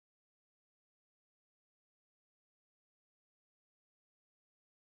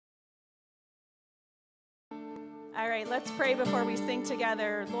All right, let's pray before we sing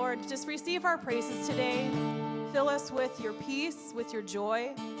together. Lord, just receive our praises today. Fill us with your peace, with your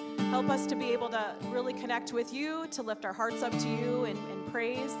joy. Help us to be able to really connect with you, to lift our hearts up to you in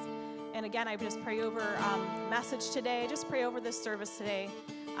praise. And again, I just pray over the message today. Just pray over this service today.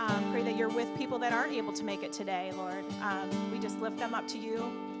 Pray that you're with people that aren't able to make it today, Lord. We just lift them up to you.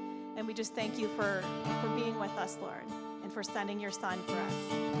 And we just thank you for being with us, Lord, and for sending your son for us.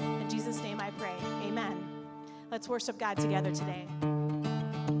 In Jesus' name I pray. Amen. Let's worship God together today.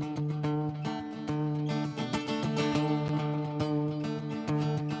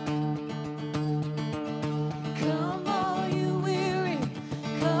 Come all you weary,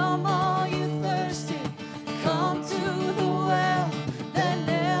 come all you thirsty, come to the well that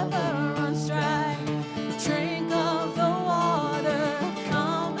never runs dry. Drink of the water,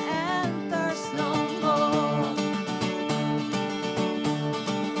 come and thirst no more.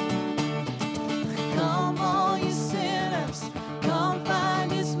 Come all you sinners, come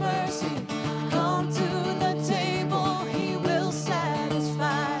find his mercy. Come to the table, he will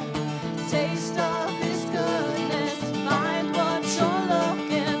satisfy. Taste of his goodness, find what you're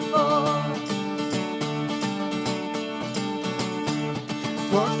looking for.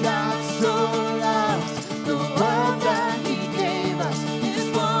 For God so loved the world that he gave us his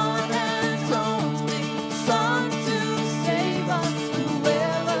one and only Son to save us.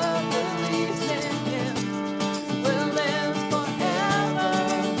 Whoever believes in him will live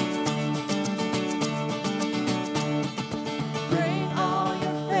forever. Bring all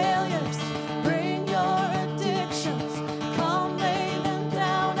your failures, bring your addictions, come lay them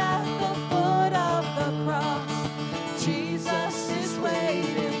down at the foot of the cross. Jesus is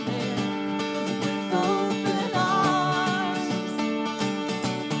waiting there with open arms.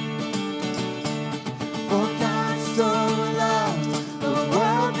 For God so loved the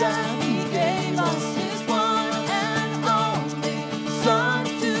world that he gave us his one and only Son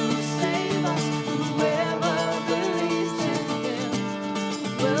to save us. Whoever believes in him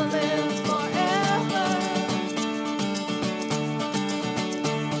will live forever.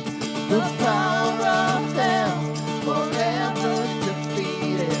 The power of hell forever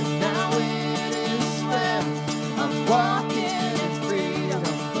defeated. Now it is well. I'm walking in freedom.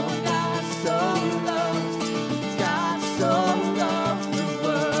 For God so loved the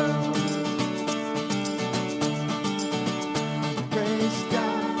world.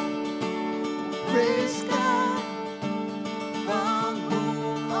 Praise God, from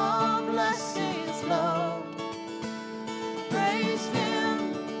whom all blessings flow. Praise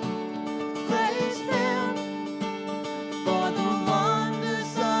him, for the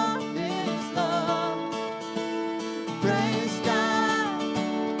wonders of his love. Praise God,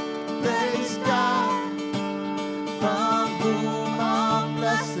 from whom all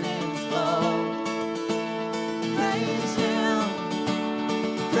blessings flow. Praise him,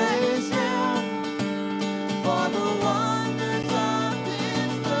 for the wonders of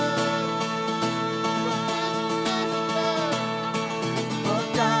his love.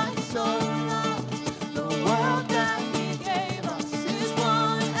 For God so loved the world that he gave us his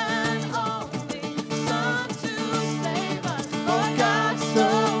one and only Son to save us. For God so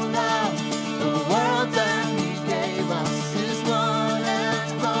loved the world that he gave us his one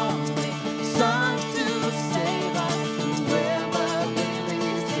and only Son to save us. Whoever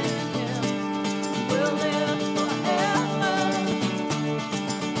believes in him will live forever.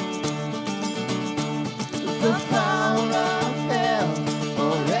 The power of hell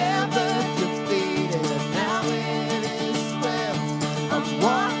forever defeated. Now it is well. I'm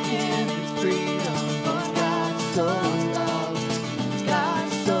walking in freedom. For God so loved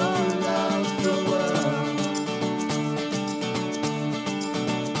the world.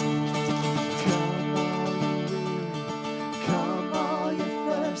 Come all you weary, come all you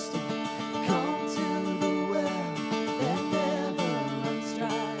thirsty, come to the well that never runs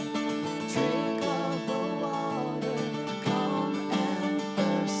dry. Drink of the water, come and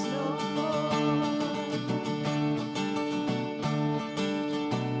thirst no more.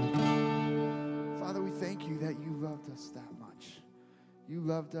 Father, we thank you that you loved us that much. You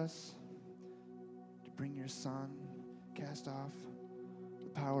loved us to bring your Son, cast off the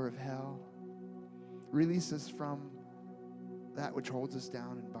power of hell, release us from that which holds us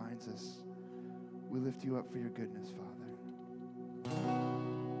down and binds us. We lift you up for your goodness, Father.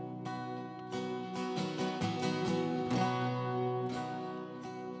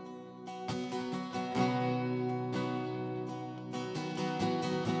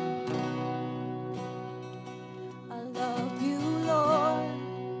 I love you, Lord.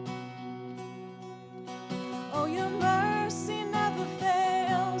 Oh, your mercy never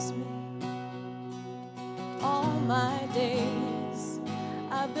fails me. All my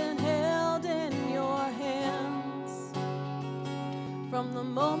From the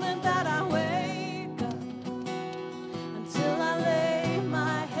moment that I wake up until I lay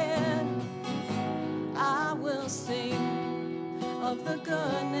my head, I will sing of the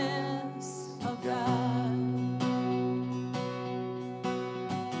goodness of God.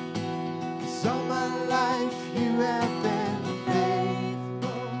 'Cause all my life you have been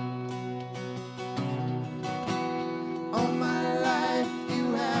faithful. All my life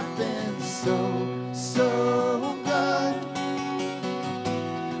you have been so good.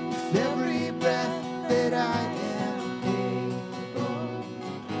 With every breath that I am able,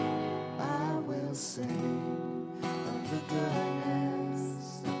 I will sing of the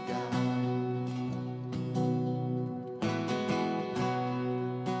goodness of God.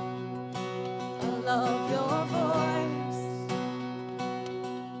 I love your voice.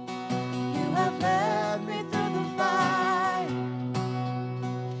 You have led me through the fire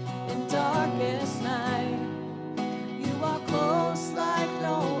in darkest night. You are close like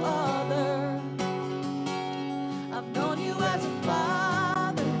no other. I've known you as a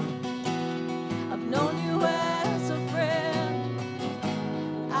father. I've known you as a friend.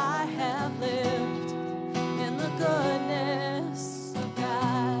 I have lived in the goodness of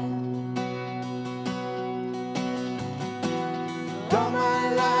God. All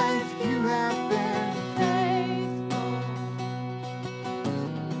my life you have been Faithful.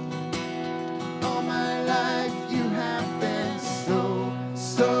 all my life you have been so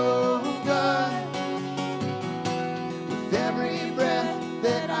good. With every breath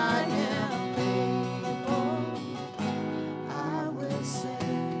that I am able, I will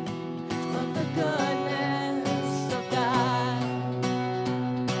sing Of the goodness of God.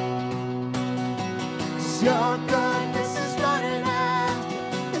 'cause your goodness is running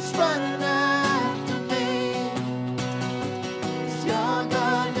after me. 'Cause your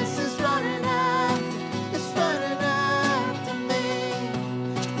goodness is running after me.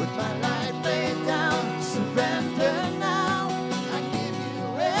 With my life laid down, surrender now. I give you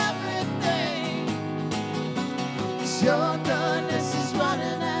everything. 'Cause your goodness is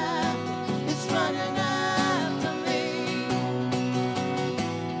running after me.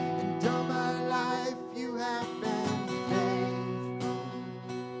 And all my life you have been faithful.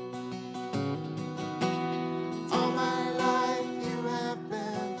 All my life you have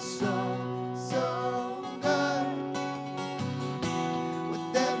been so good.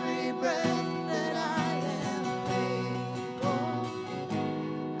 With every breath that I am able,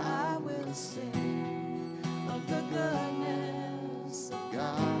 I will sing of the goodness of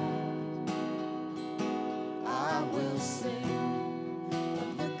God. I will sing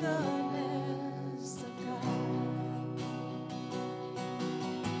of the goodness of God.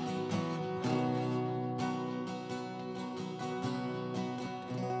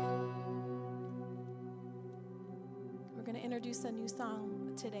 We're going to introduce a new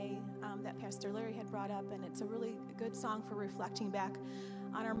song today that Pastor Larry had brought up, and it's a really good song for reflecting back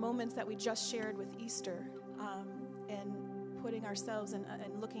on our moments that we just shared with Easter, and putting ourselves and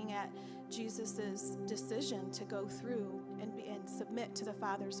looking at Jesus's decision to go through and submit to the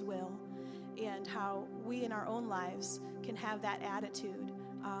Father's will, and how we in our own lives can have that attitude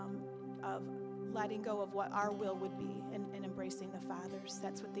of letting go of what our will would be and embracing the Father's.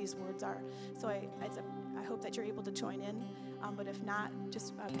 That's what these words are. So I hope that you're able to join in, but if not,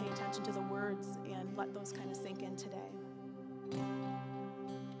 just pay attention to the words and let those kind of sink in today.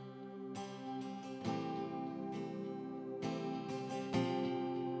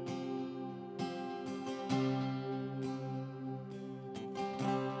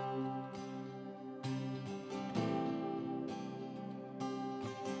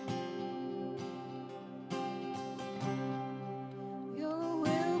 Your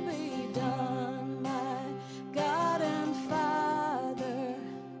will be done, my God and Father,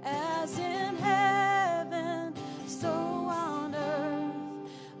 as in heaven, so on earth.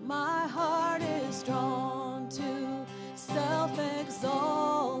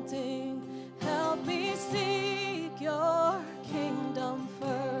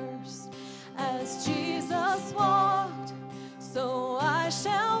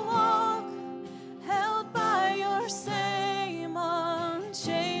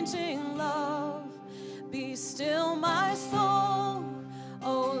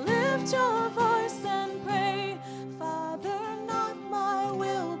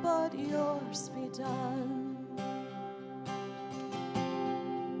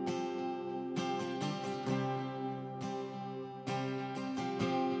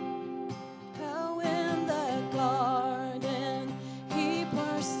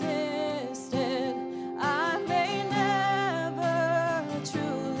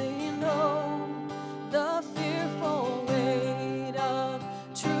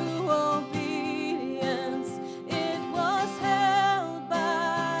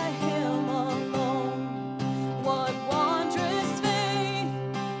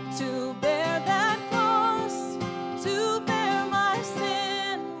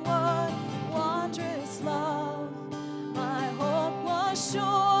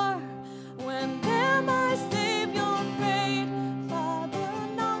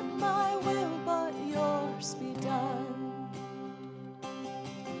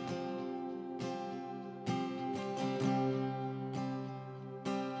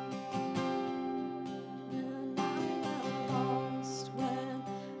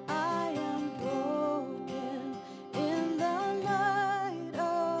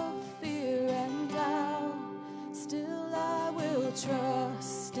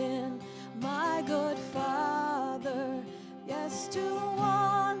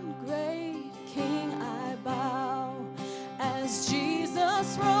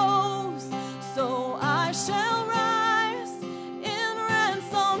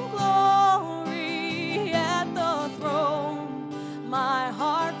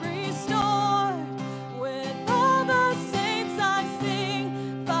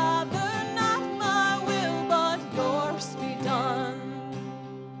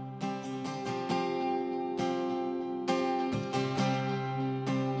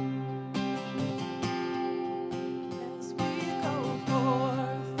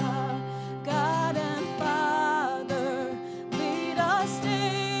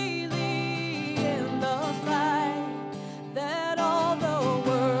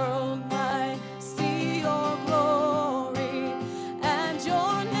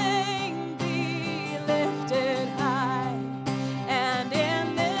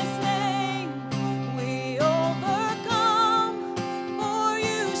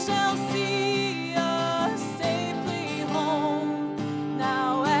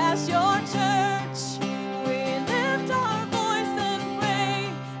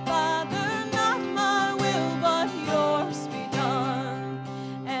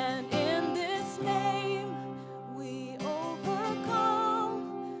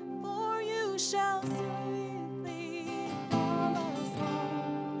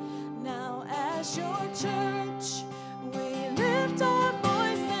 church, we lift our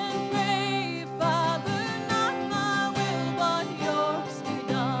voice and pray, Father, not my will, but yours be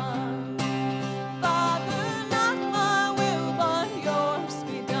done. Father, not my will, but yours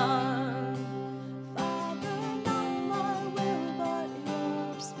be done. Father, not my will, but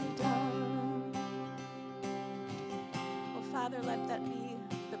yours be done. Oh, Father, let that be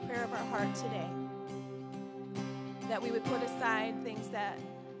the prayer of our heart today, that we would put aside things that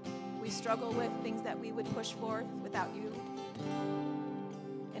we struggle with, things that we would push forth without you,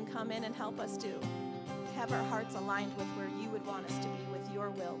 and come in and help us to have our hearts aligned with where you would want us to be with your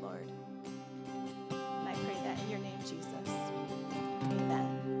will, Lord. And I pray that in your name, Jesus.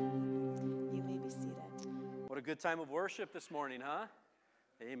 Amen. You may be seated. What a good time of worship this morning, huh?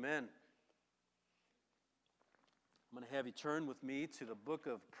 Amen. I'm going to have you turn with me to the book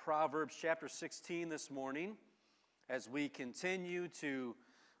of Proverbs chapter 16 this morning as we continue to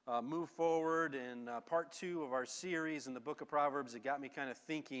move forward in part 2 of our series in the book of Proverbs. It got me kind of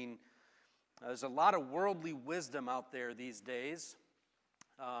thinking. There's a lot of worldly wisdom out there these days.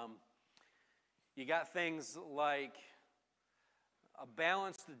 You got things like a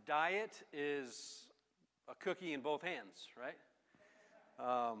balanced diet is a cookie in both hands, right?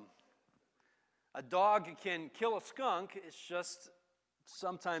 A dog can kill a skunk. It's just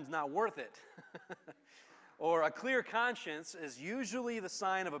sometimes not worth it. Or a clear conscience is usually the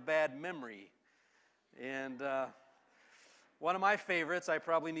sign of a bad memory. And one of my favorites I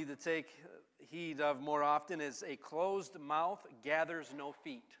probably need to take heed of more often is a closed mouth gathers no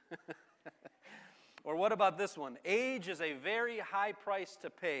feet. Or what about this one? Age is a very high price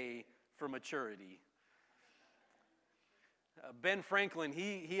to pay for maturity. Ben Franklin,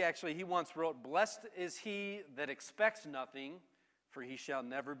 he once wrote, "Blessed is he that expects nothing, for he shall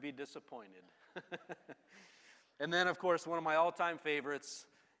never be disappointed." And then, of course, one of my all-time favorites,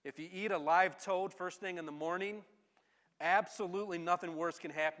 if you eat a live toad first thing in the morning, absolutely nothing worse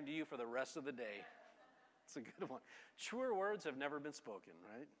can happen to you for the rest of the day. It's a good one. Truer words have never been spoken,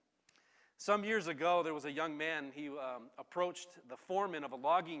 right? Some years ago, there was a young man. He approached the foreman of a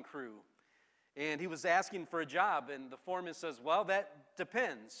logging crew, and he was asking for a job. And the foreman says, "Well, that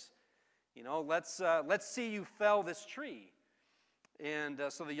depends. You know, let's see you fell this tree."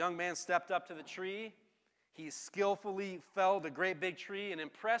 And so the young man stepped up to the tree. He skillfully felled a great big tree, and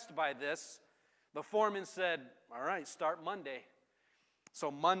impressed by this, the foreman said, "All right, start Monday."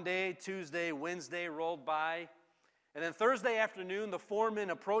 So Monday, Tuesday, Wednesday rolled by. And then Thursday afternoon, the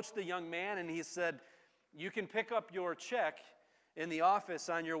foreman approached the young man, and he said, "You can pick up your check in the office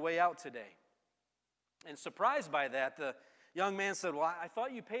on your way out today." And surprised by that, the young man said, "Well, I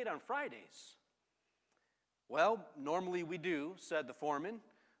thought you paid on Fridays." "Well, normally we do," said the foreman,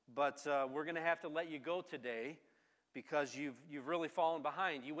 "but we're going to have to let you go today because you've really fallen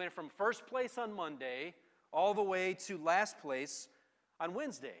behind. You went from first place on Monday all the way to last place on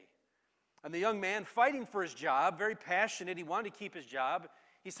Wednesday." And the young man, fighting for his job, very passionate, he wanted to keep his job,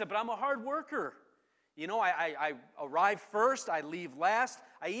 he said, "But I'm a hard worker. You know, I arrive first, I leave last,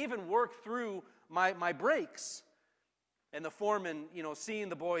 I even work through my breaks." And the foreman, you know, seeing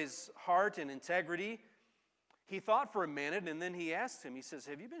the boy's heart and integrity, he thought for a minute, and then he asked him, he says,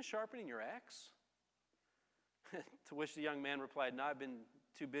 "Have you been sharpening your axe?" To which the young man replied, "No, I've been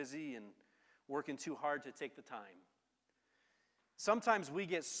too busy and working too hard to take the time." Sometimes we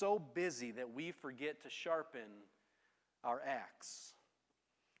get so busy that we forget to sharpen our axe.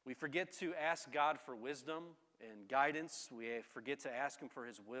 We forget to ask God for wisdom and guidance. We forget to ask Him for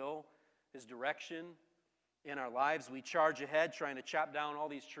His will, His direction in our lives. We charge ahead trying to chop down all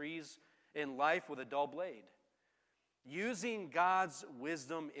these trees in life with a dull blade. Using God's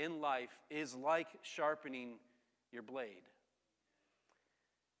wisdom in life is like sharpening your blade.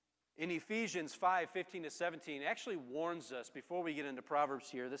 In Ephesians 5:15-17, it actually warns us, before we get into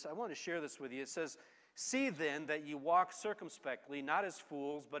Proverbs here, I want to share this with you. It says, "See then that you walk circumspectly, not as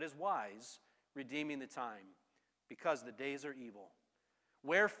fools, but as wise, redeeming the time, because the days are evil.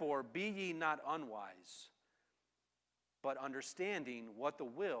 Wherefore, be ye not unwise, but understanding what the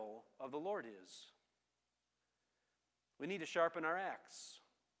will of the Lord is." We need to sharpen our axe.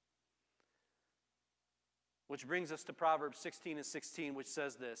 Which brings us to Proverbs 16:16, which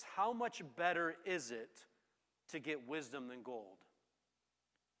says this, "How much better is it to get wisdom than gold?"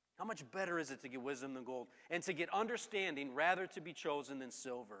 How much better is it to get wisdom than gold? "And to get understanding rather to be chosen than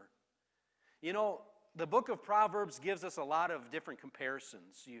silver." You know, the book of Proverbs gives us a lot of different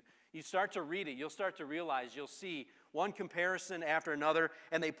comparisons. You start to read it, you'll start to realize, you'll see one comparison after another,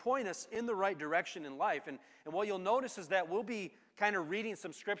 and they point us in the right direction in life. And what you'll notice is that we'll be kind of reading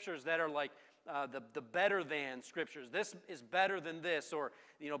some scriptures that are like the better than scriptures. This is better than this, or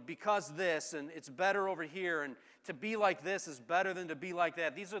because this, and it's better over here, and to be like this is better than to be like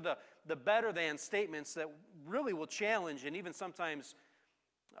that. These are the better than statements that really will challenge and even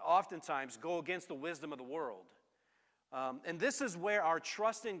oftentimes go against the wisdom of the world. And this is where our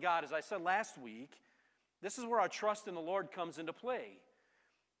trust in God, as I said last week, this is where our trust in the Lord comes into play.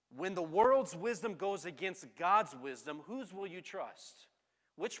 When the world's wisdom goes against God's wisdom, whose will you trust?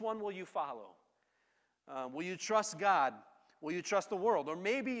 Which one will you follow? Will you trust God? Will you trust the world? Or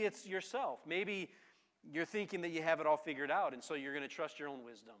maybe it's yourself. Maybe you're thinking that you have it all figured out, and so you're going to trust your own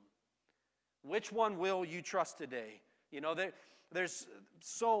wisdom. Which one will you trust today? There's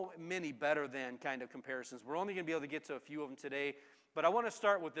so many better than kind of comparisons. We're only going to be able to get to a few of them today, but I want to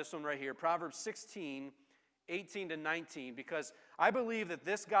start with this one right here, Proverbs 16, 18 to 19, because I believe that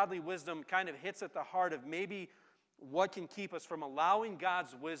this godly wisdom kind of hits at the heart of maybe what can keep us from allowing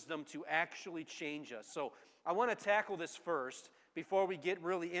God's wisdom to actually change us. So I want to tackle this first before we get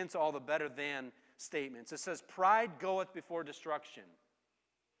really into all the better than statements. It says, pride goeth before destruction,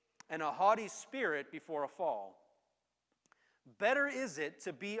 and a haughty spirit before a fall. Better is it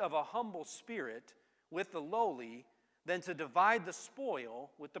to be of a humble spirit with the lowly than to divide the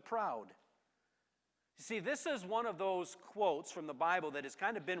spoil with the proud. You see, this is one of those quotes from the Bible that has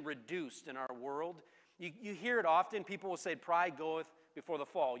kind of been reduced in our world. You hear it often. People will say, pride goeth before the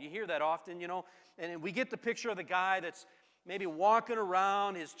fall. You hear that often, and we get the picture of the guy that's maybe walking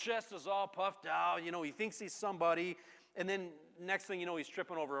around, his chest is all puffed out, he thinks he's somebody, and then next thing you know, he's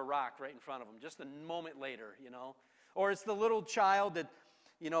tripping over a rock right in front of him, just a moment later, Or it's the little child that,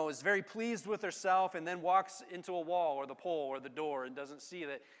 is very pleased with herself and then walks into a wall or the pole or the door and doesn't see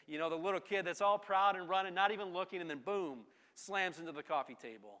that, the little kid that's all proud and running, not even looking, and then boom, slams into the coffee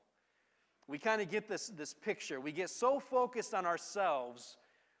table. We kind of get this picture. We get so focused on ourselves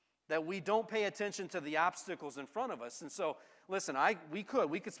that we don't pay attention to the obstacles in front of us. And so, listen, we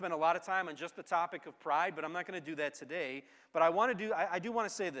could spend a lot of time on just the topic of pride, but I'm not going to do that today. But I do want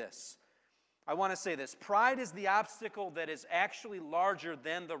to say this. I want to say this. Pride is the obstacle that is actually larger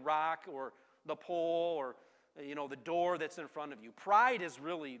than the rock or the pole or, the door that's in front of you. Pride is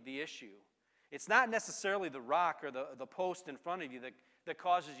really the issue. It's not necessarily the rock or the post in front of you that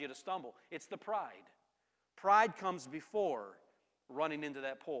causes you to stumble. It's the pride. Pride comes before running into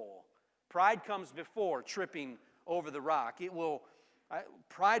that pole. Pride comes before tripping over the rock.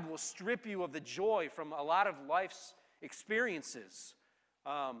 Pride will strip you of the joy from a lot of life's experiences.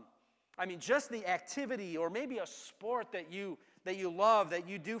 Just the activity or maybe a sport that you love, that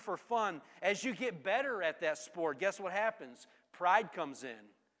you do for fun. As you get better at that sport, guess what happens? Pride comes in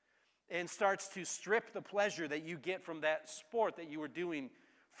and starts to strip the pleasure that you get from that sport that you were doing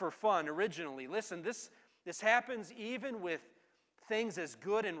for fun originally. Listen, this happens even with things as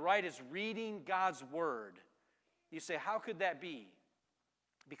good and right as reading God's Word. You say, how could that be?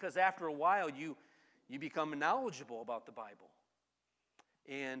 Because after a while, you become knowledgeable about the Bible.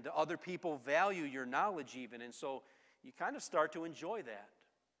 And other people value your knowledge even, and so you kind of start to enjoy that.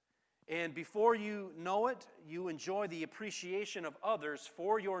 And before you know it, you enjoy the appreciation of others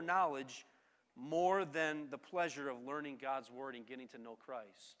for your knowledge more than the pleasure of learning God's Word and getting to know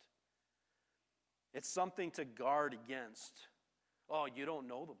Christ. It's something to guard against. Oh, you don't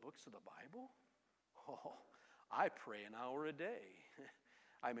know the books of the Bible? Oh, I pray an hour a day.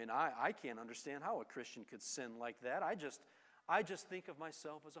 I can't understand how a Christian could sin like that. I just think of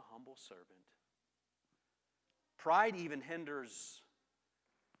myself as a humble servant. Pride even hinders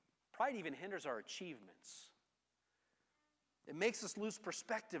our achievements. It makes us lose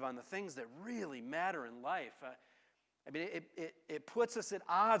perspective on the things that really matter in life. It puts us at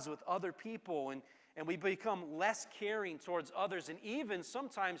odds with other people, and we become less caring towards others, and even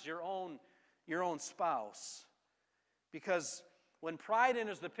sometimes your own spouse. Because when pride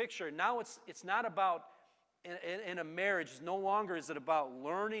enters the picture, now it's not about, in a marriage, no longer is it about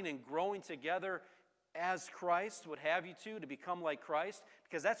learning and growing together as Christ would have you to become like Christ,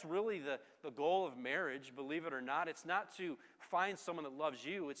 because that's really the goal of marriage, believe it or not. It's not to find someone that loves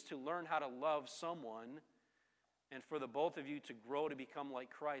you, it's to learn how to love someone, and for the both of you to grow to become like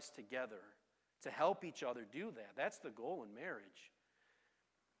Christ together, to help each other do that. That's the goal in marriage.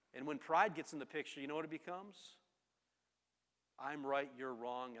 And when pride gets in the picture, you know what it becomes? I'm right, you're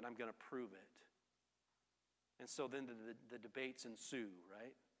wrong, and I'm going to prove it. And so then the debates ensue,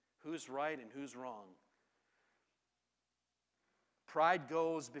 right? Who's right and who's wrong? Pride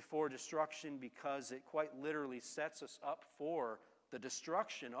goes before destruction because it quite literally sets us up for the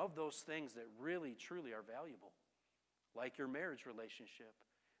destruction of those things that really, truly are valuable, like your marriage relationship,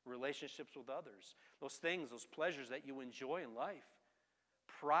 relationships with others, those things, those pleasures that you enjoy in life.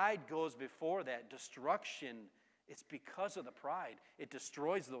 pride goes before that. Destruction, it's because of the pride. It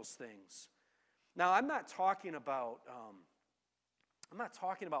destroys those things. Now, I'm not talking about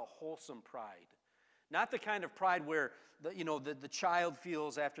wholesome pride. Not the kind of pride where the child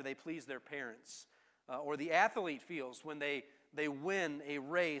feels after they please their parents, or the athlete feels when they win a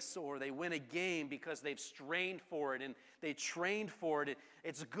race or they win a game because they've strained for it and they trained for it.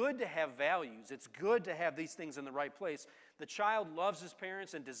 It's good to have values. It's good to have these things in the right place. The child loves his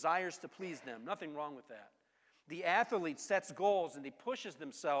parents and desires to please them. Nothing wrong with that. The athlete sets goals and he pushes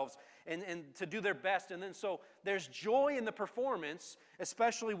themselves and to do their best. And then so there's joy in the performance,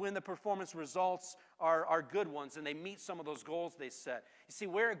 especially when the performance results are good ones and they meet some of those goals they set. You see,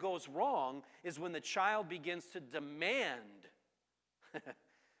 where it goes wrong is when the child begins to demand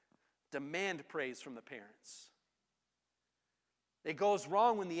praise from the parents. It goes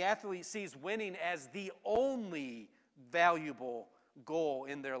wrong when the athlete sees winning as the only valuable goal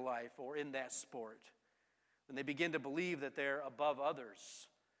in their life or in that sport. When they begin to believe that they're above others,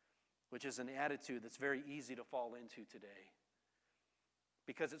 which is an attitude that's very easy to fall into today.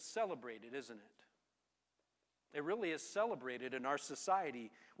 Because it's celebrated, isn't it? It really is celebrated in our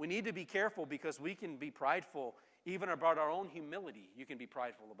society. We need to be careful because we can be prideful even about our own humility. You can be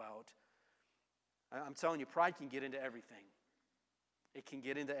prideful about. I'm telling you, pride can get into everything. It can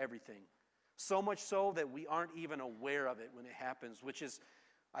get into everything. So much so that we aren't even aware of it when it happens, which is,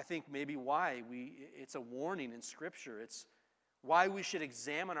 I think, maybe why it's a warning in Scripture. It's why we should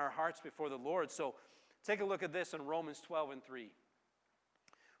examine our hearts before the Lord. So take a look at this in Romans 12:3.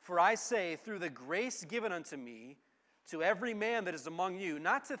 For I say, through the grace given unto me, to every man that is among you,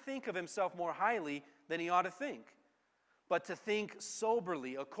 not to think of himself more highly than he ought to think, but to think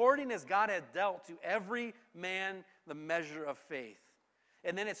soberly, according as God hath dealt to every man the measure of faith.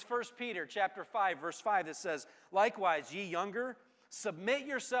 And then it's 1 Peter chapter 5, verse 5 that says, likewise, ye younger, submit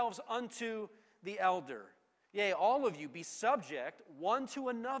yourselves unto the elder. Yea, all of you be subject one to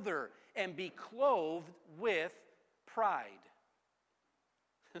another, and be clothed with pride.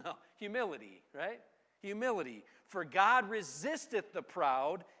 Humility, right? Humility. For God resisteth the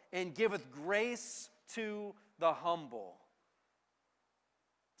proud, and giveth grace to the humble.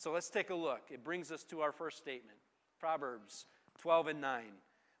 So let's take a look. It brings us to our first statement. Proverbs 12:9,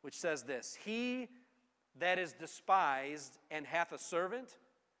 which says this: He that is despised and hath a servant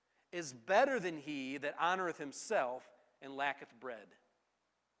is better than he that honoreth himself and lacketh bread.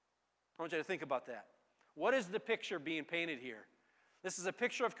 I want you to think about that. What is the picture being painted here? This is a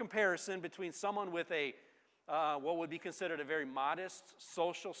picture of comparison between someone with a what would be considered a very modest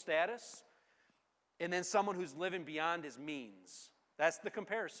social status, and then someone who's living beyond his means. That's the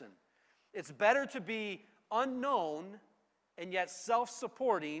comparison. It's better to be unknown and yet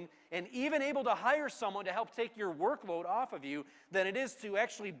self-supporting and even able to hire someone to help take your workload off of you than it is to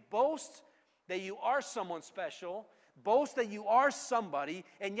actually boast that you are someone special, boast that you are somebody,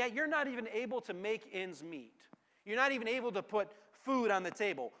 and yet you're not even able to make ends meet. You're not even able to put food on the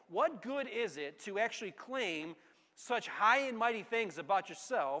table. What good is it to actually claim such high and mighty things about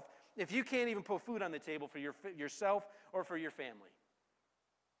yourself if you can't even put food on the table for yourself or for your family?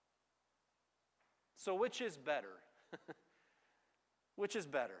 So which is better? Which is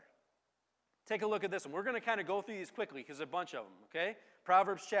better? Take a look at this one. We're going to kind of go through these quickly because there's a bunch of them, okay?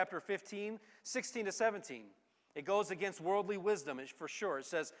 Proverbs chapter 15, 16 to 17. It goes against worldly wisdom, for sure. It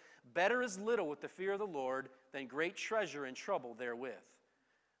says, better is little with the fear of the Lord than great treasure and trouble therewith.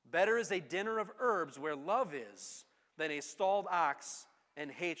 Better is a dinner of herbs where love is than a stalled ox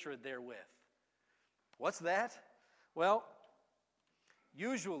and hatred therewith. What's that? Well,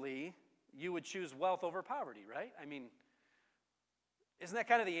 usually you would choose wealth over poverty, right? I mean, isn't that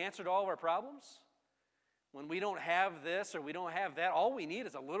kind of the answer to all of our problems? When we don't have this or we don't have that, all we need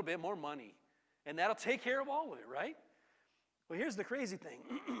is a little bit more money. And that'll take care of all of it, right? Well, here's the crazy thing.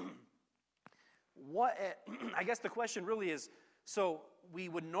 I guess the question really is, so we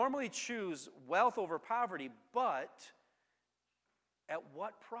would normally choose wealth over poverty, but at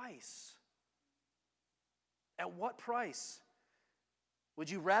what price? At what price? Would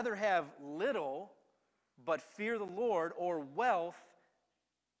you rather have little but fear the Lord, or wealth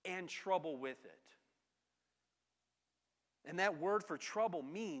and trouble with it? And that word for trouble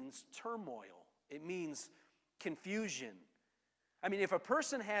means turmoil. It means confusion. I mean, if a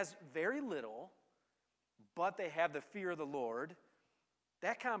person has very little, but they have the fear of the Lord,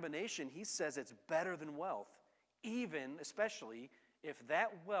 that combination, he says, it's better than wealth, even, especially, if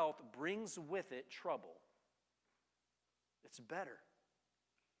that wealth brings with it trouble. It's better.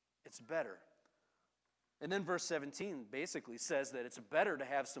 It's better. And then verse 17 basically says that it's better to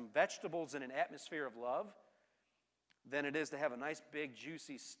have some vegetables in an atmosphere of love than it is to have a nice, big,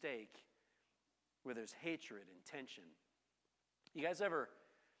 juicy steak where there's hatred and tension. You guys ever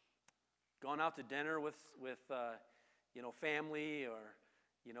gone out to dinner with family, or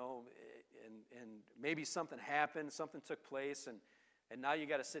and maybe something happened, something took place, and now you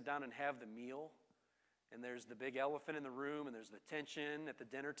got to sit down and have the meal, and there's the big elephant in the room, and there's the tension at the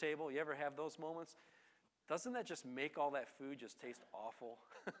dinner table. You ever have those moments? Doesn't that just make all that food just taste awful?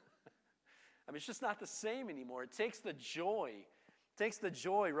 I mean, it's just not the same anymore. It takes the joy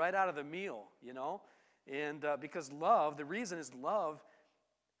right out of the meal, And because love, the reason is love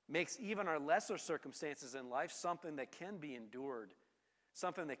makes even our lesser circumstances in life something that can be endured,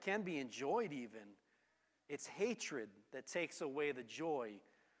 something that can be enjoyed even. It's hatred that takes away the joy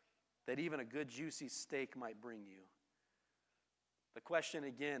that even a good juicy steak might bring you. The question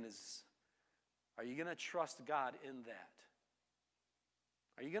again is, are you going to trust God in that?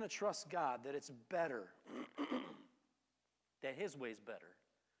 Are you going to trust God that it's better, that His way's better?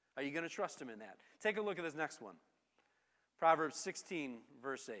 Are you going to trust Him in that? Take a look at this next one. Proverbs 16,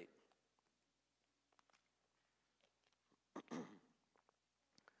 verse 8.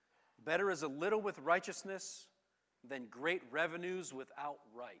 Better is a little with righteousness than great revenues without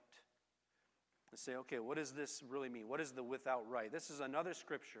right. And say, okay, what does this really mean? What is the without right? This is another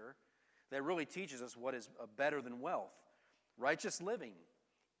scripture that really teaches us what is better than wealth. Righteous living,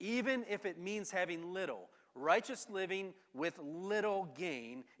 even if it means having little. Righteous living with little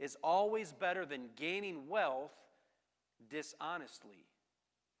gain is always better than gaining wealth dishonestly.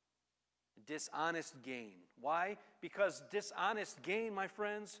 Dishonest gain. Why? Because dishonest gain, my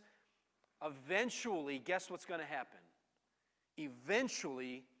friends, eventually, guess what's going to happen?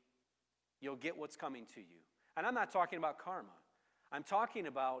 Eventually, you'll get what's coming to you. And I'm not talking about karma. I'm talking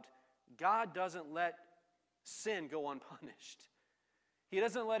about God doesn't let sin go unpunished. He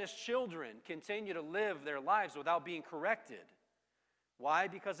doesn't let His children continue to live their lives without being corrected. Why?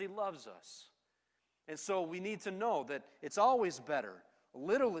 Because He loves us. And so we need to know that it's always better.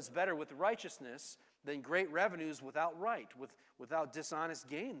 Little is better with righteousness than great revenues without right, without dishonest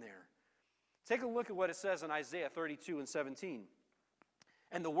gain there. Take a look at what it says in Isaiah 32 and 17.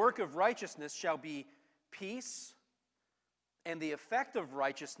 And the work of righteousness shall be peace, and the effect of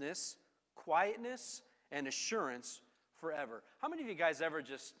righteousness, quietness, and assurance forever. How many of you guys ever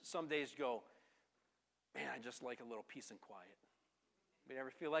just some days go, man, I just like a little peace and quiet? You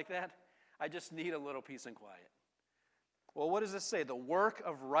ever feel like that? I just need a little peace and quiet. Well, what does this say? The work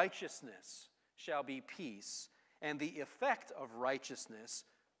of righteousness shall be peace, and the effect of righteousness,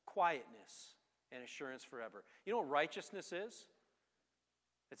 quietness, and assurance forever. You know what righteousness is?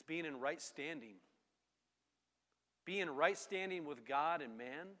 It's being in right standing. Be in right standing with God and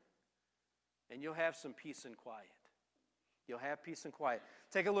man, and you'll have some peace and quiet. You'll have peace and quiet.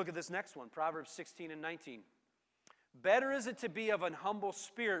 Take a look at this next one, Proverbs 16 and 19. Better is it to be of an humble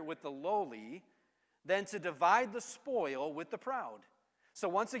spirit with the lowly than to divide the spoil with the proud. So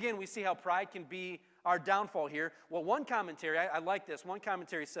once again, we see how pride can be our downfall here. Well, one commentary, I like this, one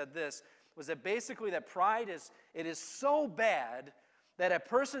commentary said this, was that basically that pride is so bad that a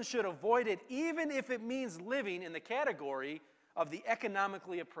person should avoid it even if it means living in the category of the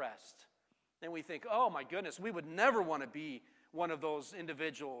economically oppressed. And we think, oh my goodness, we would never want to be one of those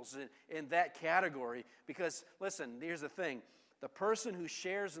individuals in that category. Because, listen, here's the thing. The person who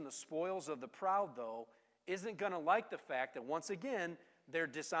shares in the spoils of the proud, though, isn't going to like the fact that, once again, their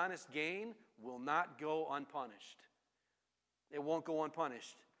dishonest gain will not go unpunished. It won't go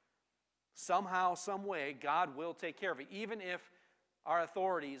unpunished. Somehow, some way, God will take care of it. Even if our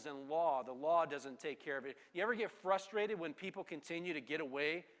authorities and the law doesn't take care of it. You ever get frustrated when people continue to get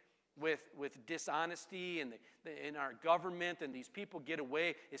away with dishonesty in our government, and these people get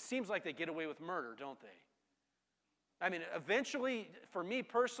away? It seems like they get away with murder, don't they? I mean, eventually, for me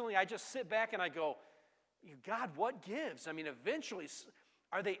personally, I just sit back and I go, God, what gives? I mean, eventually,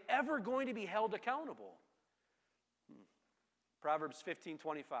 are they ever going to be held accountable? Proverbs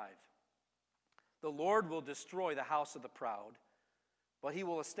 15:25. The Lord will destroy the house of the proud, but He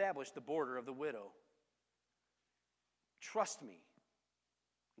will establish the border of the widow. Trust me,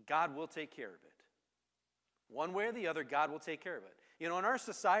 God will take care of it. One way or the other, God will take care of it. You know, in our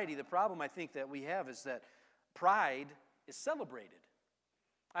society, the problem I think that we have is that pride is celebrated.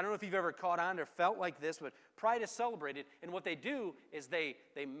 I don't know if you've ever caught on or felt like this, but pride is celebrated, and what they do is they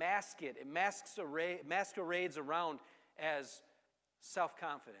mask it. It masquerades around as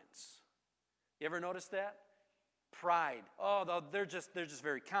self-confidence. You ever notice that? Pride. Oh, they're just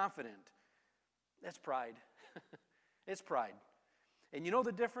very confident. That's pride. It's pride. And you know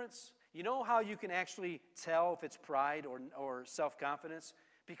the difference? You know how you can actually tell if it's pride or self-confidence?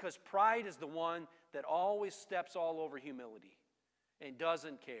 Because pride is the one that always steps all over humility and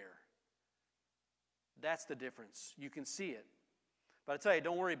doesn't care. That's the difference. You can see it. But I tell you,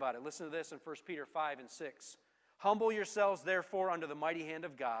 don't worry about it. Listen to this in 1 Peter 5 and 6. Humble yourselves, therefore, under the mighty hand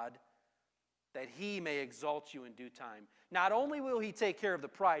of God, that he may exalt you in due time. Not only will he take care of the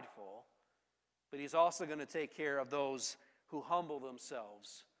prideful, but he's also going to take care of those who humble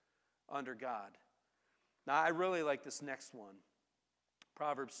themselves under God. Now, I really like this next one.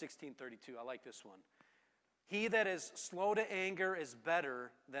 Proverbs 16:32. I like this one. He that is slow to anger is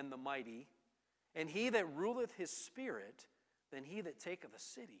better than the mighty, and he that ruleth his spirit than he that taketh a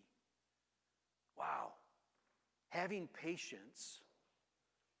city. Wow. Having patience,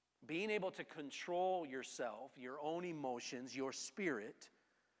 being able to control yourself, your own emotions, your spirit,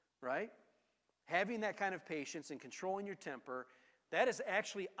 right? Having that kind of patience and controlling your temper, that is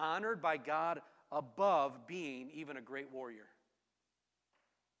actually honored by God above being even a great warrior.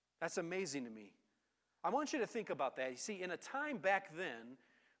 That's amazing to me. I want you to think about that. You see, in a time back then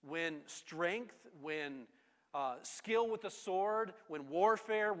when strength, when skill with the sword, when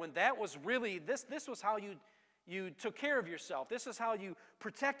warfare, when that was really, this was how you took care of yourself. This is how you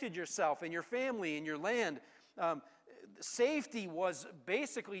protected yourself and your family and your land. Safety was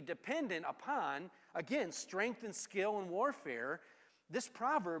basically dependent upon, again, strength and skill in warfare. This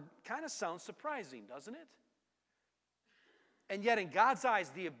proverb kind of sounds surprising, doesn't it? And yet in God's eyes,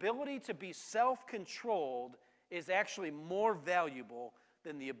 the ability to be self-controlled is actually more valuable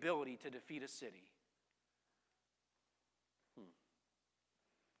than the ability to defeat a city.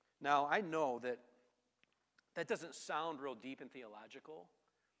 Now, I know that doesn't sound real deep and theological,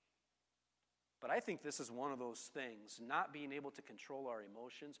 but I think this is one of those things, not being able to control our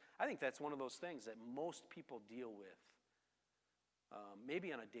emotions. I think that's one of those things that most people deal with,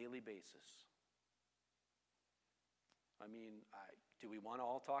 maybe on a daily basis. I mean, do we want to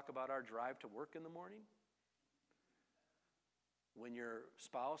all talk about our drive to work in the morning? When your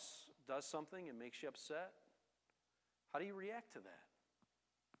spouse does something and makes you upset, how do you react to that?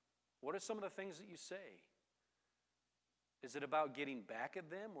 What are some of the things that you say? Is it about getting back at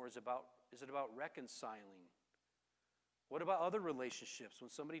them, or is it about reconciling? What about other relationships?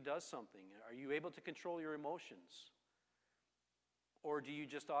 When somebody does something, are you able to control your emotions? Or do you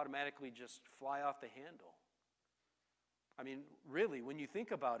just automatically just fly off the handle? I mean, really, when you think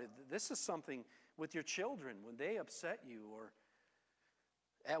about it, this is something with your children, when they upset you, or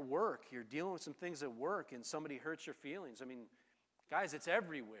at work, you're dealing with some things at work and somebody hurts your feelings. I mean, guys, it's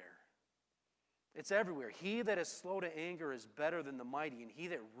everywhere. It's everywhere. He that is slow to anger is better than the mighty, and he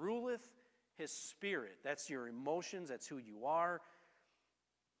that ruleth his spirit, that's your emotions, that's who you are,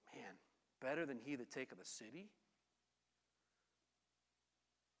 man, better than he that taketh a city.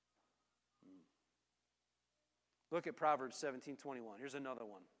 Look at Proverbs 17:21. Here's another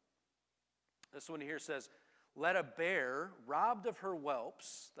one. This one here says, let a bear robbed of her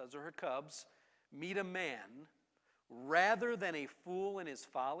whelps, those are her cubs, meet a man rather than a fool in his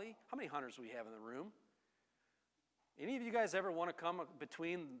folly. How many hunters do we have in the room? Any of you guys ever want to come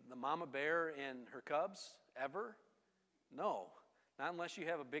between the mama bear and her cubs? Ever? No, not unless you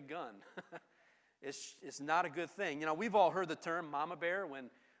have a big gun. It's not a good thing. You know, we've all heard the term mama bear when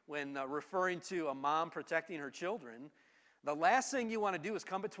referring to a mom protecting her children. The last thing you want to do is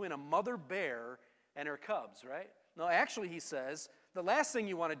come between a mother bear and her cubs, right? No, actually, he says, the last thing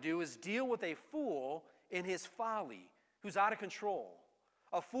you want to do is deal with a fool in his folly, who's out of control.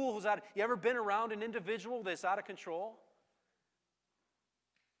 A fool who's you ever been around an individual that's out of control?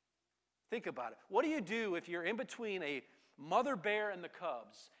 Think about it. What do you do if you're in between a mother bear and the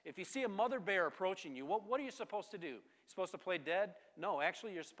cubs? If you see a mother bear approaching you, what are you supposed to do? You're supposed to play dead? No,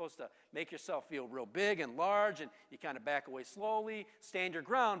 actually, you're supposed to make yourself feel real big and large, and you kind of back away slowly, stand your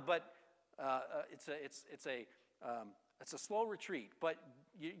ground, but it's a slow retreat. But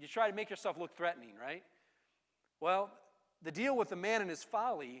you try to make yourself look threatening, right? Well, the deal with the man in his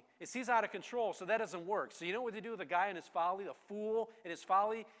folly is he's out of control, so that doesn't work. So you know what to do with a guy in his folly, the fool in his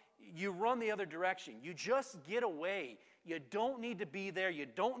folly? You run the other direction. You just get away. You don't need to be there. You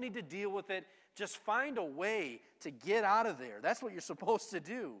don't need to deal with it. Just find a way to get out of there. That's what you're supposed to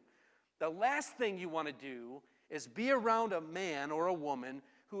do. The last thing you want to do is be around a man or a woman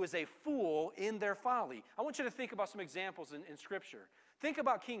who is a fool in their folly. I want you to think about some examples in Scripture. Think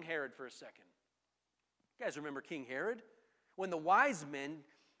about King Herod for a second. You guys remember King Herod? When the wise men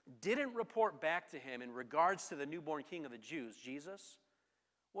didn't report back to him in regards to the newborn king of the Jews, Jesus,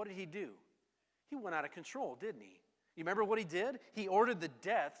 what did he do? He went out of control, didn't he? You remember what he did? He ordered the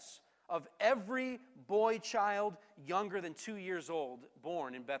deaths of every boy child younger than 2 years old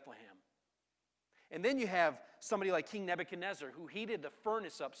born in Bethlehem. And then you have somebody like King Nebuchadnezzar, who heated the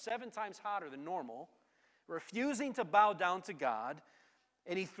furnace up 7 times hotter than normal, refusing to bow down to God,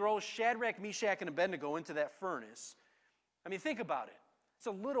 and he throws Shadrach, Meshach, and Abednego into that furnace. I mean, think about it. It's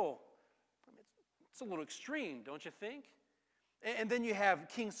a little extreme, don't you think? And then you have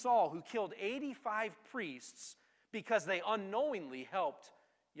King Saul, who killed 85 priests because they unknowingly helped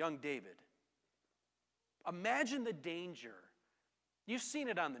young David. Imagine the danger. You've seen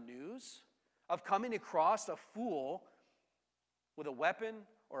it on the news of coming across a fool with a weapon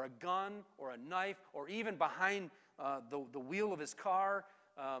or a gun or a knife or even behind the wheel of his car,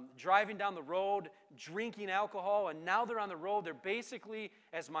 driving down the road, drinking alcohol, and now they're on the road. They're basically,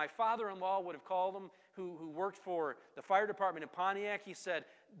 as my father-in-law would have called them, who worked for the fire department in Pontiac, he said,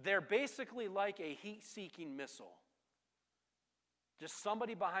 they're basically like a heat-seeking missile. Just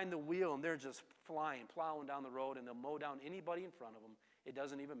somebody behind the wheel, and they're just flying, plowing down the road, and they'll mow down anybody in front of them. It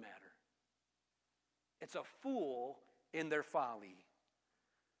doesn't even matter. It's a fool in their folly.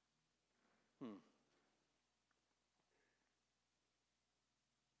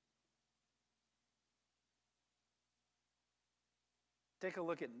 Take a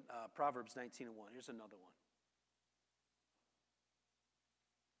look at Proverbs 19:1. Here's another one.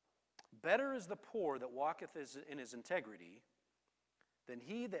 Better is the poor that walketh in his integrity than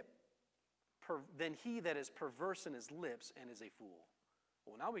he that is perverse in his lips and is a fool.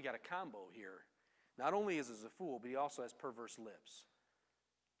 Well, now we got a combo here. Not only is he a fool, but he also has perverse lips.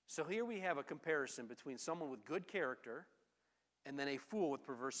 So here we have a comparison between someone with good character and then a fool with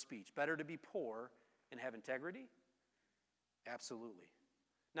perverse speech. Better to be poor and have integrity? Absolutely.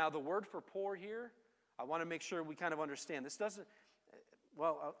 Now, the word for poor here, I want to make sure we kind of understand. This doesn't,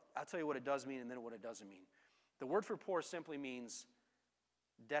 well, I'll tell you what it does mean and then what it doesn't mean. The word for poor simply means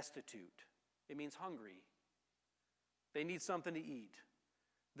destitute. It means hungry. They need something to eat.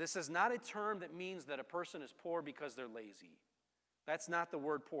 This is not a term that means that a person is poor because they're lazy. That's not the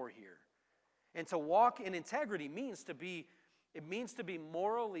word poor here. And to walk in integrity means to be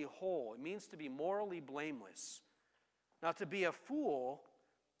morally whole. It means to be morally blameless. Now, to be a fool,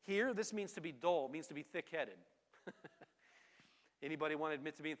 here, this means to be dull. It means to be thick-headed. Anybody want to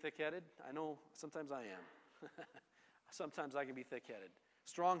admit to being thick-headed? I know sometimes I am. Sometimes I can be thick-headed.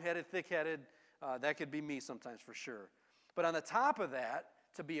 Strong-headed, thick-headed, that could be me sometimes for sure. But on the top of that,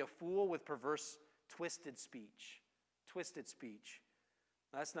 to be a fool with perverse, twisted speech. Twisted speech.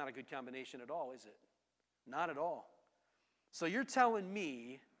 That's not a good combination at all, is it? Not at all. So you're telling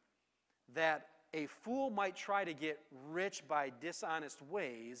me that a fool might try to get rich by dishonest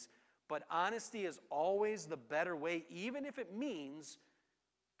ways, but honesty is always the better way, even if it means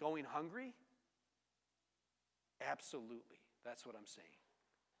going hungry? Absolutely. That's what I'm saying.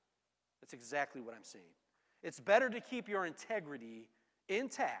 That's exactly what I'm saying. It's better to keep your integrity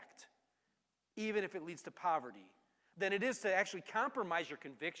intact, even if it leads to poverty, than it is to actually compromise your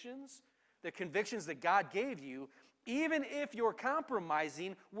convictions, the convictions that God gave you, even if your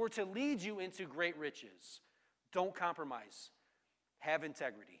compromising were to lead you into great riches. Don't compromise. Have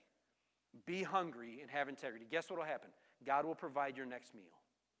integrity. Be hungry and have integrity. Guess what will happen? God will provide your next meal.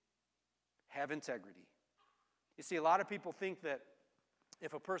 Have integrity. You see, a lot of people think that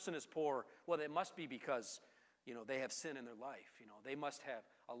if a person is poor, well, it must be because, they have sin in their life. They must have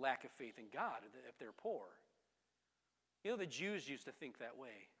a lack of faith in God if they're poor. The Jews used to think that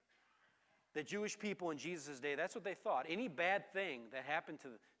way. The Jewish people in Jesus' day, that's what they thought. Any bad thing that happened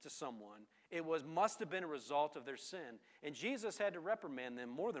to someone, must have been a result of their sin. And Jesus had to reprimand them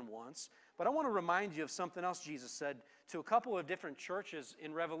more than once. But I want to remind you of something else Jesus said to a couple of different churches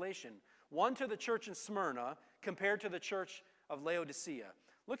in Revelation. One to the church in Smyrna compared to the church of Laodicea.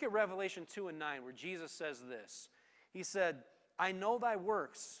 Look at Revelation 2:9 where Jesus says this. He said, I know thy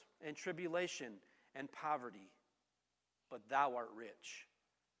works and tribulation and poverty, but thou art rich.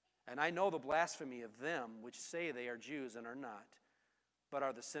 And I know the blasphemy of them which say they are Jews and are not, but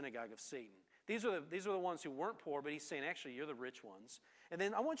are the synagogue of Satan. These are the ones who weren't poor, but he's saying, actually, you're the rich ones. And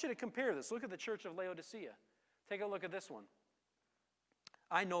then I want you to compare this. Look at the church of Laodicea. Take a look at this one.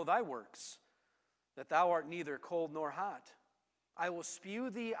 I know thy works, that thou art neither cold nor hot. I will spew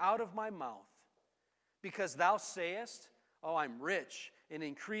thee out of my mouth, because thou sayest, oh, I'm rich, and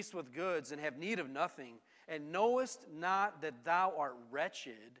increased with goods, and have need of nothing, and knowest not that thou art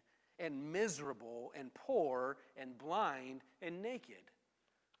wretched, and miserable, and poor, and blind, and naked.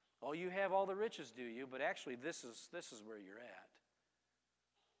 Oh, you have all the riches, do you? But actually, this is where you're at.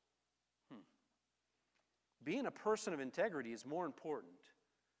 Being a person of integrity is more important.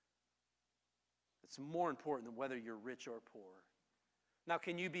 It's more important than whether you're rich or poor. Now,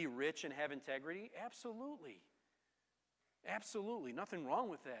 can you be rich and have integrity? Absolutely. Absolutely, nothing wrong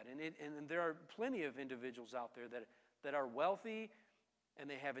with that. And there are plenty of individuals out there that are wealthy and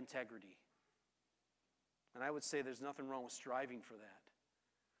they have integrity. And I would say there's nothing wrong with striving for that.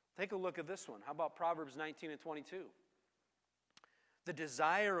 Take a look at this one. How about Proverbs 19 and 22? The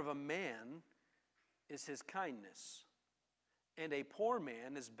desire of a man is his kindness, and a poor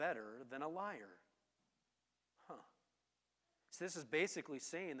man is better than a liar. So this is basically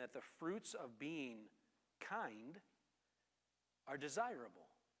saying that the fruits of being kind are desirable.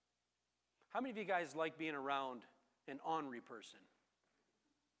 How many of you guys like being around an ornery person?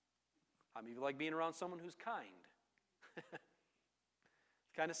 How many of you like being around someone who's kind?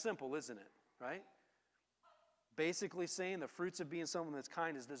 It's kind of simple, isn't it? Right? Basically saying the fruits of being someone that's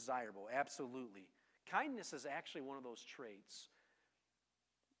kind is desirable. Absolutely. Kindness is actually one of those traits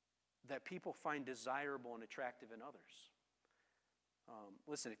that people find desirable and attractive in others.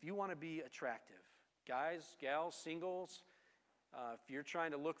 Listen, if you want to be attractive, guys, gals, singles, if you're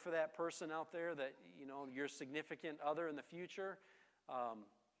trying to look for that person out there that, you know, your significant other in the future,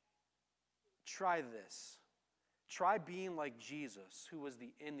 try this. Try being like Jesus, who was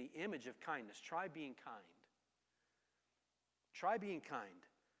in the image of kindness. Try being kind. Try being kind.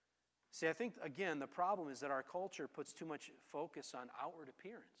 See, I think, again, the problem is that our culture puts too much focus on outward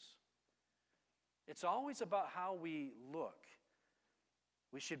appearance. It's always about how we look.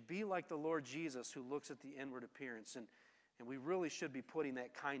 We should be like the Lord Jesus, who looks at the inward appearance, and we really should be putting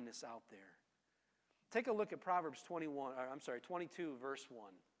that kindness out there. Take a look at Proverbs 22, verse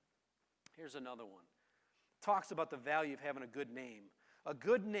 1. Here's another one. It talks about the value of having a good name. A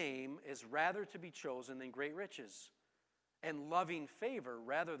good name is rather to be chosen than great riches, and loving favor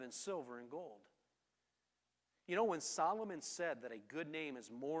rather than silver and gold. You know, when Solomon said that a good name is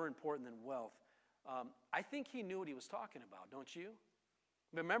more important than wealth, I think he knew what he was talking about, don't you?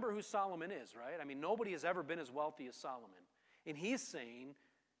 Remember who Solomon is, right? I mean, nobody has ever been as wealthy as Solomon. And he's saying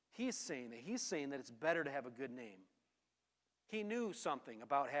that it's better to have a good name. He knew something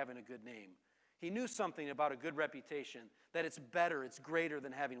about having a good name. He knew something about a good reputation, that it's better, it's greater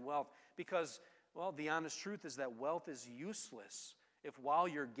than having wealth. Because, well, the honest truth is that wealth is useless if while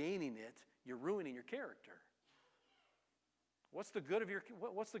you're gaining it, you're ruining your character. What's the good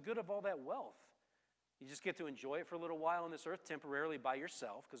of all that wealth? You just get to enjoy it for a little while on this earth, temporarily by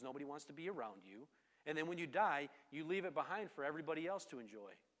yourself, because nobody wants to be around you. And then when you die, you leave it behind for everybody else to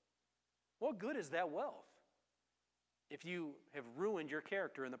enjoy. What good is that wealth if you have ruined your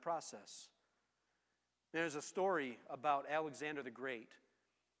character in the process? There's a story about Alexander the Great.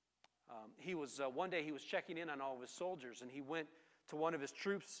 One day he was checking in on all of his soldiers, and he went to one of his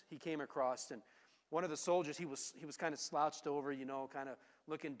troops he came across, and one of the soldiers, he was kind of slouched over, you know, kind of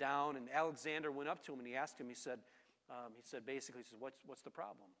looking down, and Alexander went up to him and he asked him, he said, what's the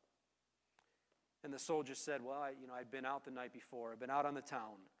problem? And the soldier said, well, I'd been out the night before. I've been out on the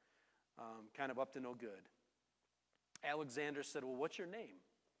town, kind of up to no good. Alexander said, well, what's your name?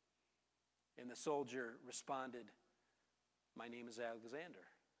 And the soldier responded, my name is Alexander.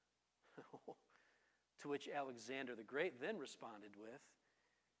 To which Alexander the Great then responded with,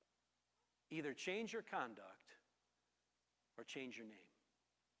 either change your conduct or change your name.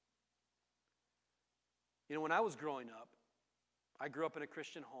 You know, when I was growing up, I grew up in a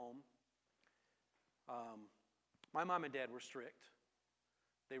Christian home. My mom and dad were strict.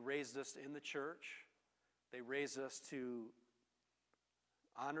 They raised us in the church. They raised us to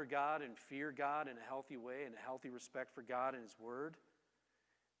honor God and fear God in a healthy way and a healthy respect for God and His Word.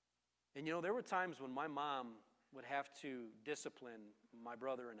 And you know, there were times when my mom would have to discipline my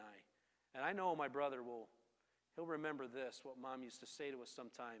brother and I. And I know my brother he'll remember this, what Mom used to say to us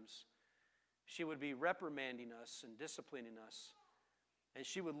sometimes. She would be reprimanding us and disciplining us, and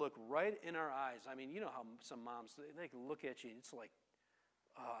she would look right in our eyes. I mean, you know how some moms, they can look at you, and it's like,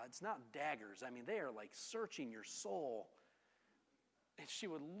 it's not daggers. I mean, they are like searching your soul. And she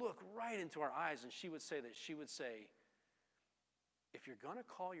would look right into our eyes, and she would say, if you're going to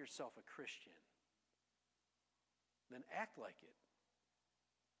call yourself a Christian, then act like it.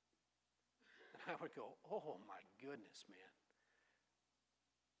 And I would go, oh my goodness, man.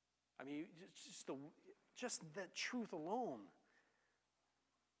 I mean, just that truth alone.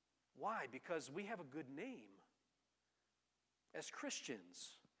 Why? Because we have a good name as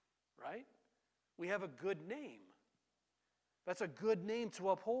Christians, right? We have a good name. That's a good name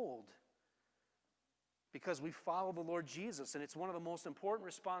to uphold because we follow the Lord Jesus, and it's one of the most important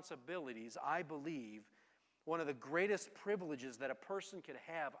responsibilities, I believe, one of the greatest privileges that a person could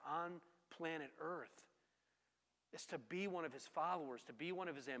have on planet Earth is to be one of His followers, to be one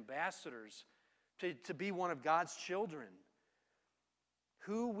of His ambassadors, to be one of God's children.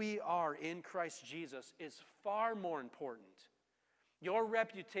 Who we are in Christ Jesus is far more important. Your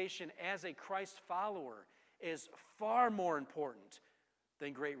reputation as a Christ follower is far more important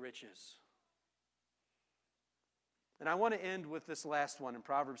than great riches. And I want to end with this last one in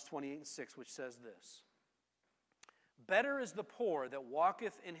Proverbs 28:6, which says this: Better is the poor that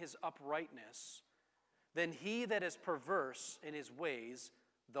walketh in his uprightness than he that is perverse in his ways,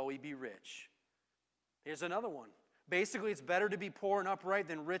 though he be rich. Here's another one. Basically, it's better to be poor and upright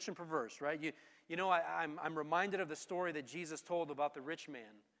than rich and perverse, right? You know, I'm reminded of the story that Jesus told about the rich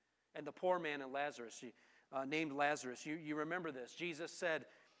man and the poor man and Lazarus, named Lazarus. You remember this. Jesus said,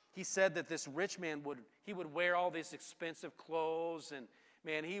 he said that this rich man would wear all these expensive clothes, and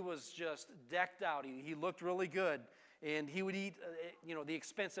man, he was just decked out. He looked really good, and he would eat, the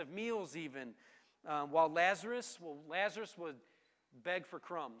expensive meals even. While Lazarus would beg for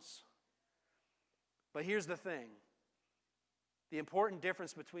crumbs. But here's the thing. The important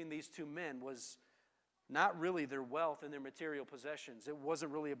difference between these two men was not really their wealth and their material possessions. It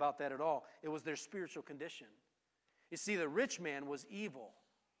wasn't really about that at all. It was their spiritual condition. You see, the rich man was evil.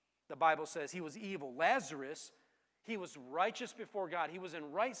 The Bible says he was evil. Lazarus, he was righteous before God. He was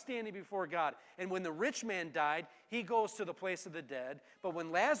in right standing before God. And when the rich man died, he goes to the place of the dead. But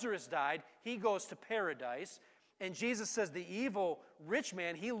when Lazarus died, he goes to paradise. And Jesus says the evil rich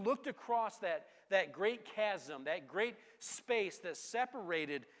man, he looked across that great chasm, that great space that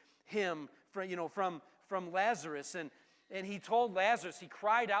separated him from Lazarus. And he told Lazarus, he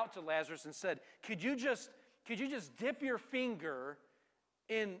cried out to Lazarus and said, could you just dip your finger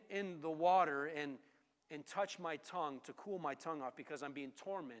in the water and touch my tongue to cool my tongue off, because I'm being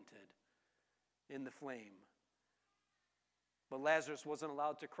tormented in the flame. But Lazarus wasn't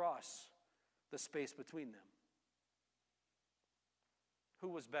allowed to cross the space between them. Who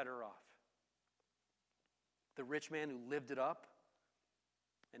was better off? The rich man who lived it up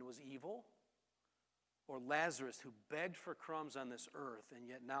and was evil? Or Lazarus who begged for crumbs on this earth, and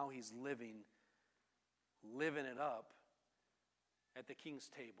yet now he's living it up at the king's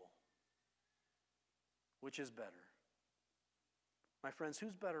table? Which is better? My friends,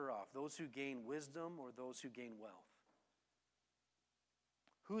 who's better off? Those who gain wisdom or those who gain wealth?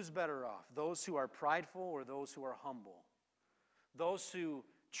 Who's better off? Those who are prideful or those who are humble? Those who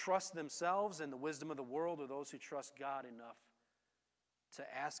trust themselves and the wisdom of the world, or those who trust God enough to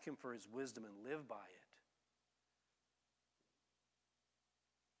ask Him for His wisdom and live by it?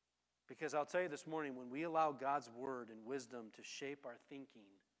 Because I'll tell you this morning, when we allow God's word and wisdom to shape our thinking,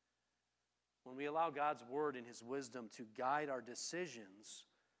 when we allow God's word and His wisdom to guide our decisions,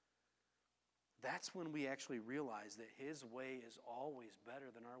 that's when we actually realize that His way is always better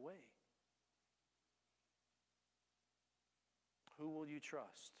than our way. Who will you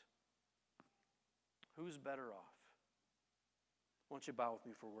trust? Who's better off? Won't you bow with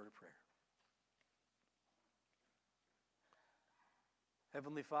me for a word of prayer?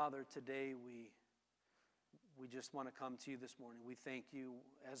 Heavenly Father, today we just want to come to you this morning. We thank you,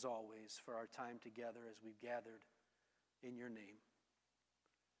 as always, for our time together as we've gathered in your name.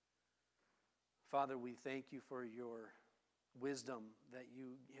 Father, we thank you for your wisdom that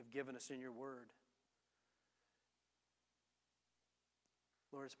you have given us in your word.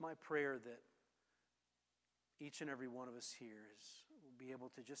 Lord, it's my prayer that each and every one of us here will be able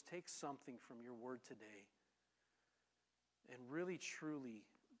to just take something from your word today and really, truly,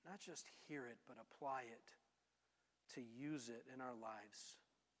 not just hear it, but apply it, to use it in our lives.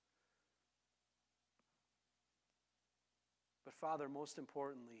 But Father, most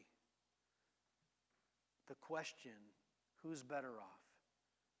importantly, the question, who's better off?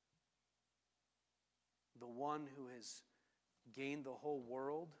 The one who has gained the whole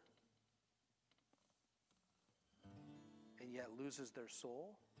world and yet loses their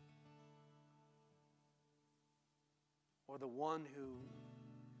soul? Or the one who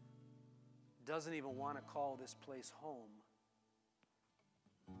doesn't even want to call this place home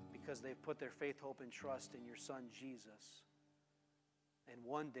because they've put their faith, hope, and trust in your Son, Jesus, and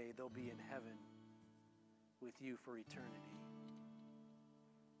one day they'll be in heaven with you for eternity?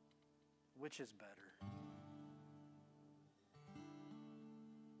 Which is better?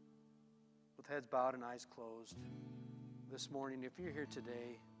 With heads bowed and eyes closed, this morning, if you're here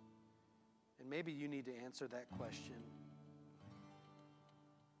today and maybe you need to answer that question,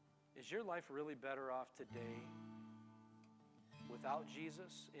 is your life really better off today without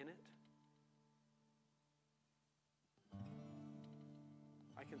Jesus in it?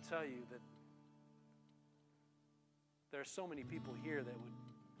 I can tell you that there are so many people here that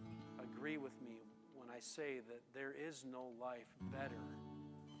would agree with me when I say that there is no life better,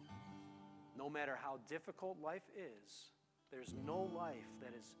 no matter how difficult life is, There's no life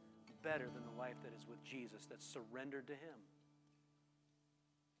that is better than the life that is with Jesus, that's surrendered to Him.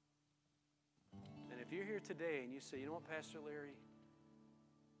 And if you're here today and you say, you know what, Pastor Larry,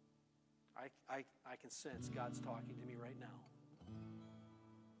 I can sense God's talking to me right now.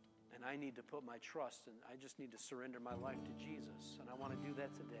 And I need to put my trust and I just need to surrender my life to Jesus. And I want to do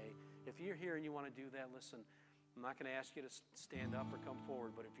that today. If you're here and you want to do that, listen, I'm not going to ask you to stand up or come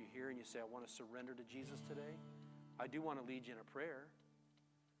forward, but if you're here and you say, I want to surrender to Jesus today, I do want to lead you in a prayer.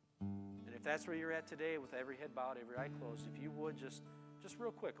 And if that's where you're at today, with every head bowed, every eye closed, if you would just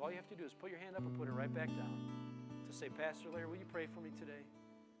real quick, all you have to do is put your hand up and put it right back down to say, Pastor Larry, will you pray for me today?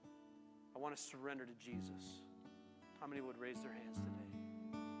 I want to surrender to Jesus. How many would raise their hands today?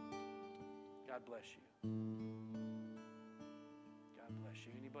 God bless you. God bless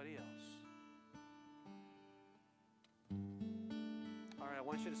you. Anybody else? All right, I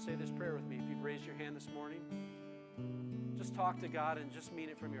want you to say this prayer with me. If you've raised your hand this morning, just talk to God and just mean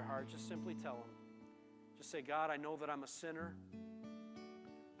it from your heart. Just simply tell Him. Just say, God, I know that I'm a sinner.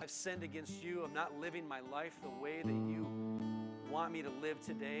 I've sinned against you. I'm not living my life the way that you want me to live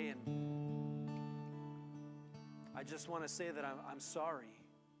today. And I just want to say that I'm sorry.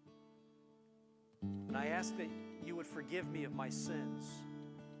 And I ask that you would forgive me of my sins,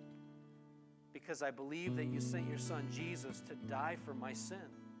 because I believe that you sent your Son Jesus to die for my sin.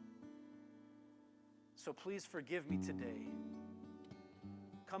 So please forgive me today.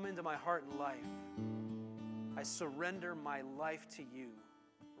 Come into my heart and life. I surrender my life to you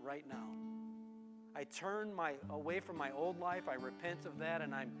right now. I turn away from my old life. I repent of that,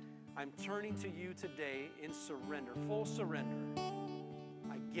 and I'm turning to you today in surrender, full surrender.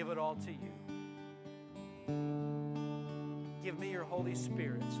 I give it all to you. Give me your Holy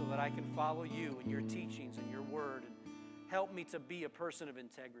Spirit so that I can follow you and your teachings and your word, and help me to be a person of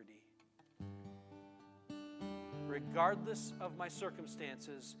integrity. Regardless of my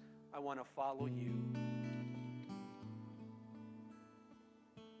circumstances, I want to follow you.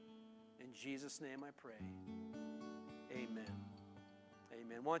 In Jesus' name I pray. Amen.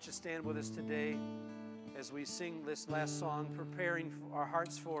 Amen. Why don't you stand with us today as we sing this last song, preparing our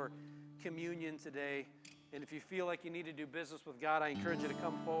hearts for communion today. And if you feel like you need to do business with God, I encourage you to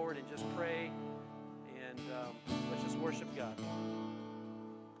come forward and just pray, and let's just worship God.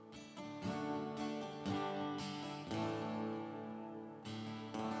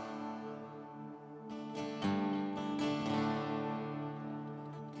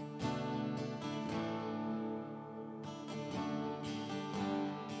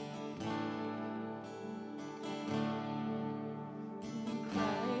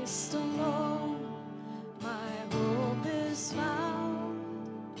 Christ alone, my hope is found.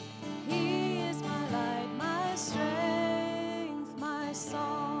 He is my light, my strength, my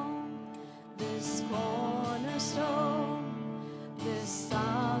song. This cornerstone, this